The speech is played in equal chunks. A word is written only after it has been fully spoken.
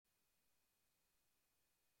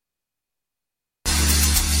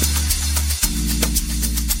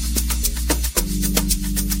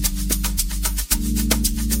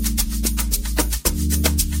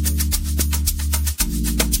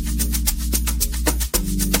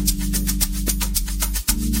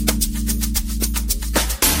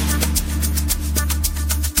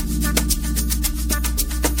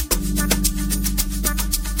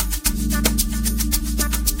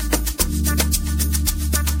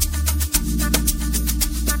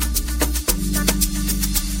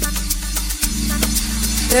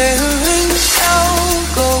There ain't no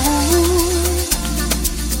gold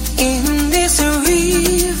in this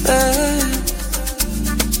river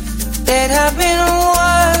that I've been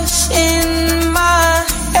washing my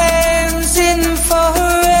hands in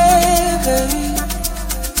forever.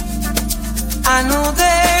 I know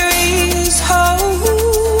there is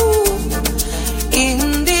hope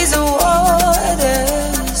in these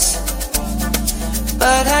waters,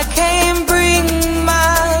 but I can't bring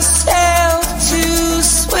myself to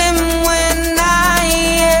swim when I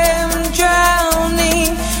am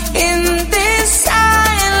drowning in this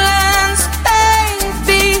silence.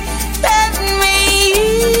 Baby, let me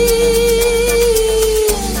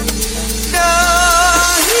go.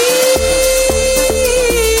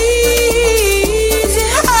 Easy,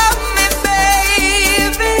 help me,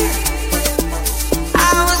 baby. I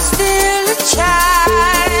was still a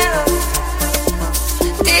child,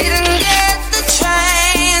 didn't get the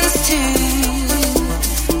chance to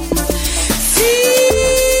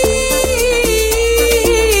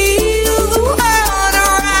feel the world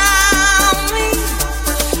around me.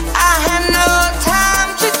 I had no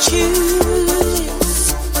time to choose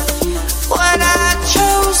what I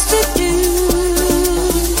chose to do.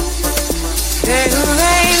 There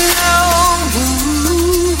ain't no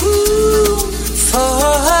room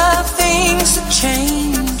for things to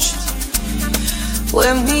change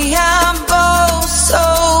when we are both so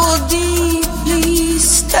deeply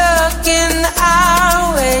stuck in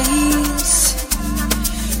our ways.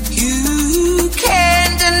 You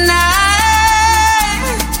can't deny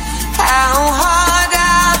how hard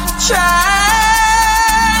I've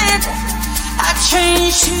tried. I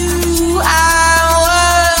changed who I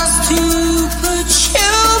was to put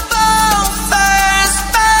you both first,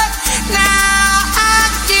 but now I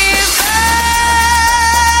give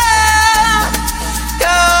up.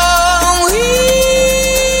 Go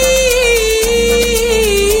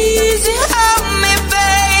easy, help me,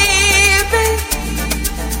 baby.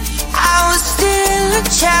 I was still a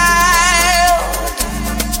child,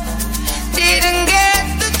 didn't get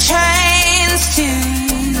the chance to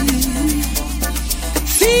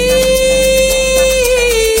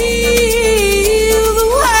feel the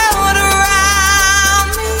world around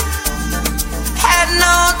me. Had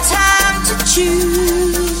no time to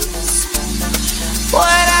choose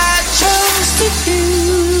what I chose to do.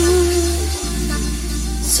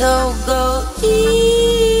 So go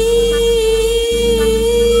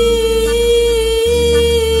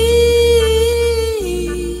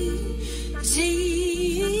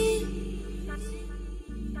easy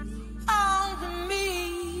on me.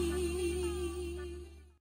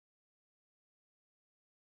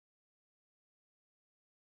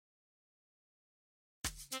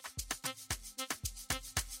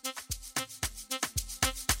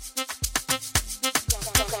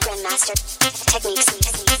 Grandmaster techniques.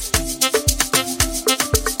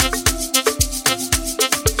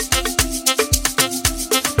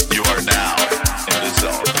 You are now in the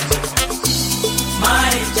zone.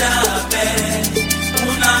 Maijabe,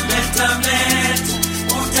 una metamet,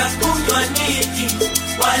 utakunywa nini,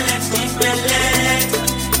 wale nimeleta.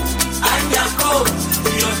 Anyako,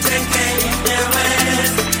 yotenge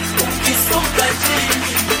imeweza, ukisuka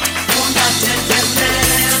chini,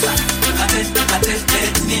 unatetemeza.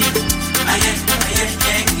 Atetetni,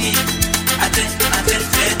 ayenyengi,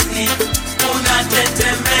 atetetni,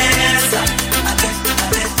 unatetemeza.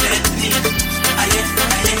 Atetetni,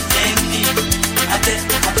 ayenyengi,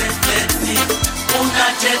 atetetni,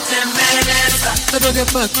 unatetemeza. Kadoga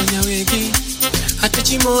pako nyawegi,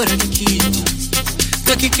 atachimora nikiti,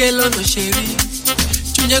 kakikelo no sheri,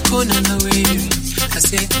 chunya kona na wewe.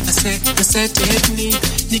 Ase tetni,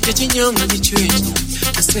 nikechinyonga nichwechi.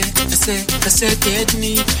 Ase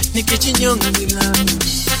tetni, nikechinyonga nilamu.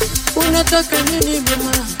 Unataka nini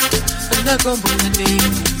mama? Anakombo na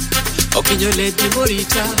nini? Okinyole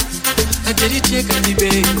timorita, adericheka ni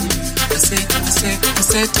bego.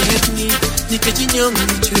 Ase tetni, nikechinyonga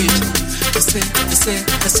nichwechi.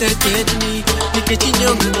 Ase tetni,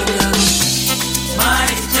 nikechinyonga nilamu.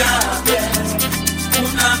 Maijabe,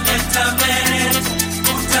 una metamet,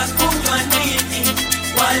 utakunywa nini,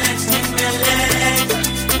 wale nimeleta.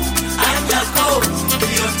 Anyako,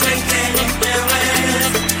 yotenge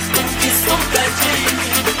imeweza, ukisuka chini,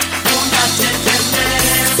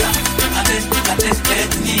 unatetemeza.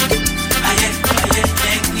 Atetetni,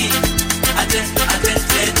 ayenyengi,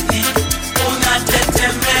 atetetni,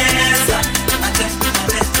 unatetemeza.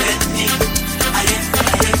 Atetetni,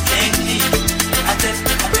 ayenyengi,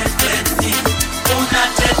 atetetni,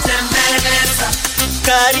 unatetemeza.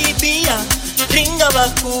 Karibia, ringa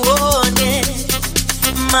wakuone,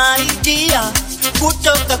 my dear,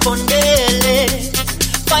 kutoka Kondele,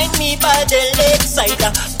 find me by the lakeside,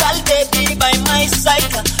 pal baby by my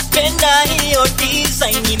side. Penda hiyo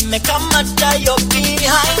design, imekamata yo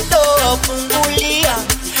behind. Oh, fungulia,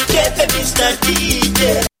 yeah baby Mr.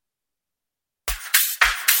 DJ.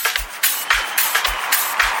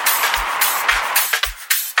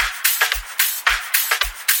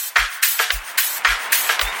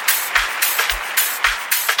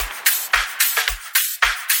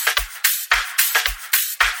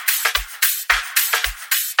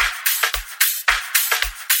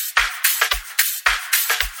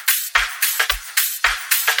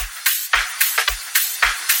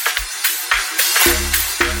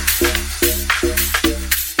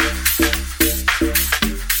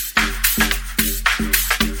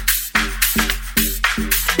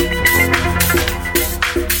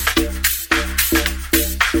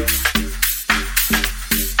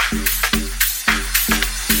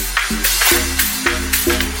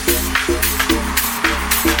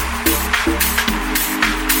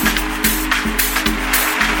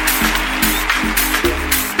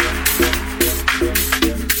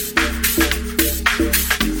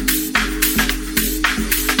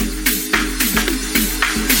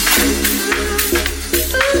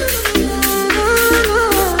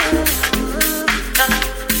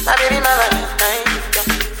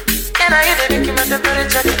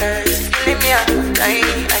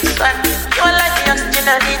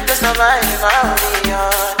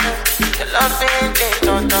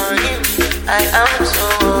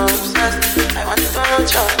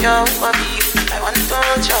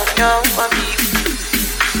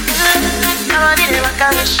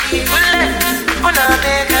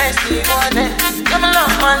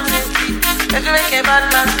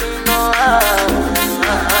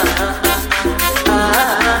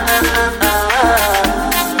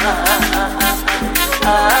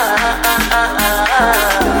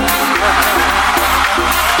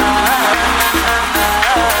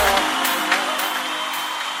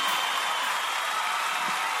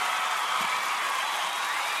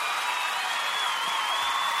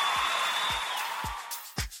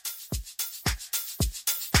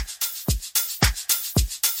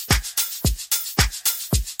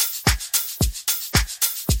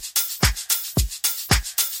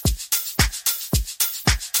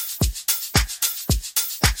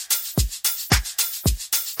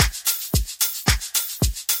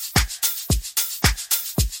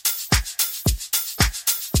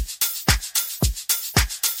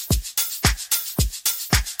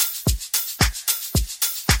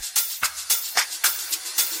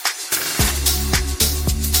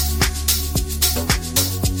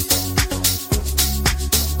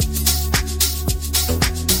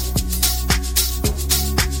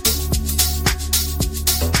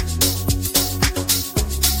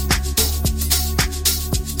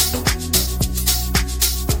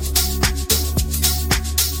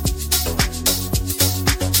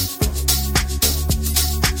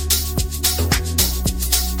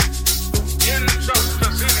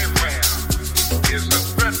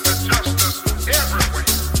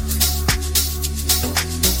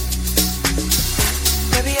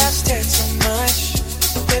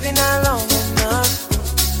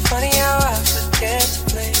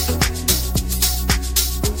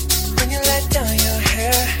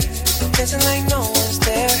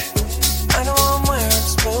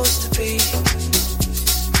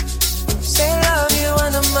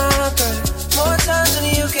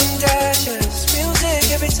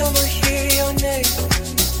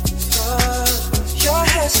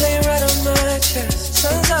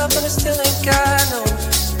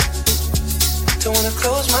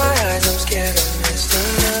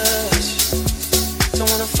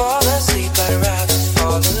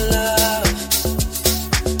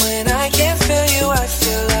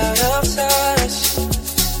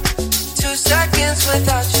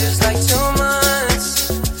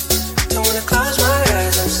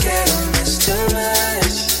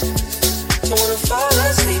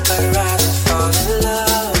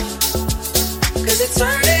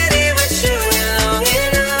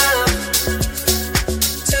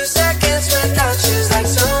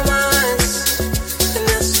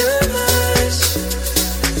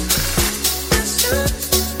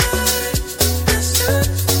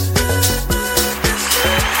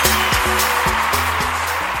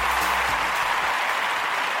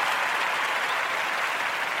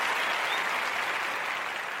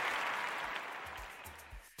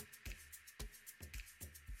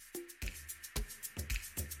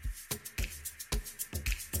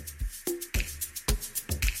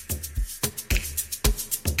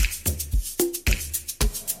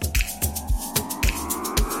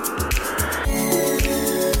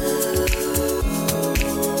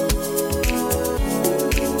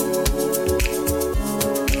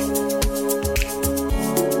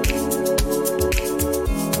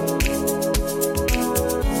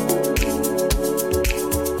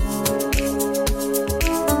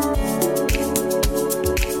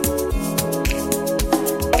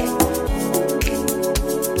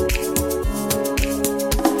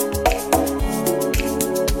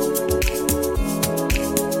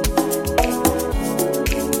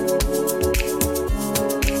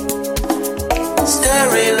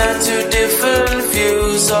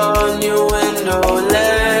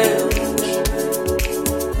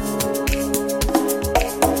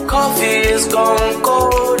 has gone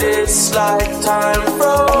cold, it's like time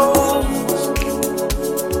froze.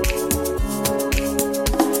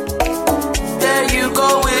 There you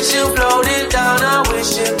go, wishing floating down, I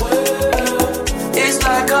wish it will. It's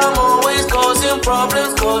like I'm always causing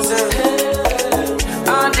problems, causing hell.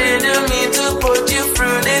 I didn't mean to put you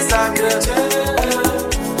through this, I could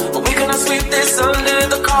tell. We gonna sweep this under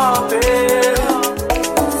the carpet.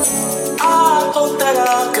 I hope that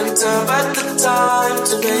I can turn back the time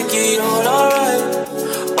to make it all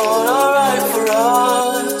alright for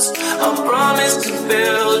us. I promise to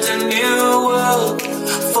build a new world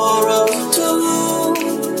for us two,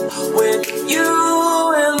 with you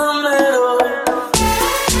in the middle.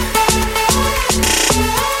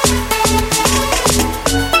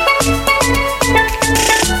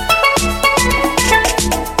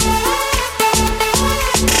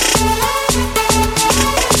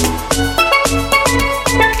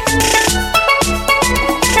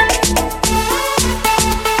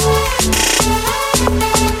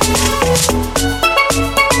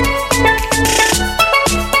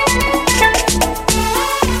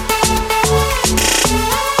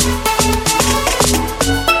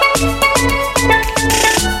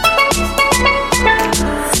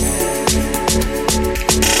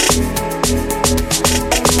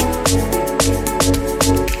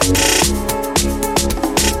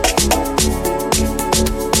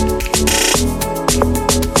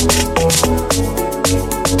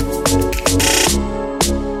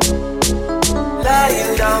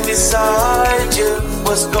 Beside you,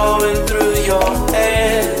 what's going through your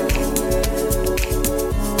head?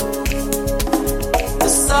 The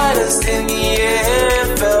silence in the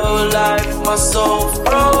air felt like my soul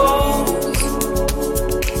froze.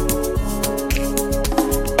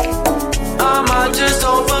 Am I just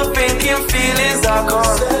overthinking feelings I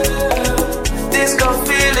can't say? This gut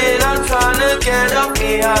feeling I'm trying to get off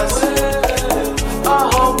me ass. I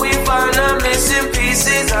hope we find the missing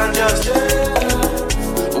pieces and just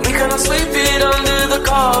gonna sweep it under the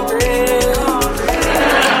carpet.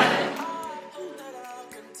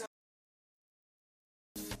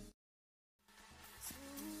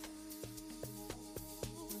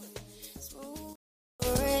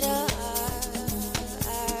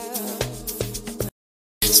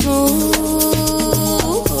 Smooth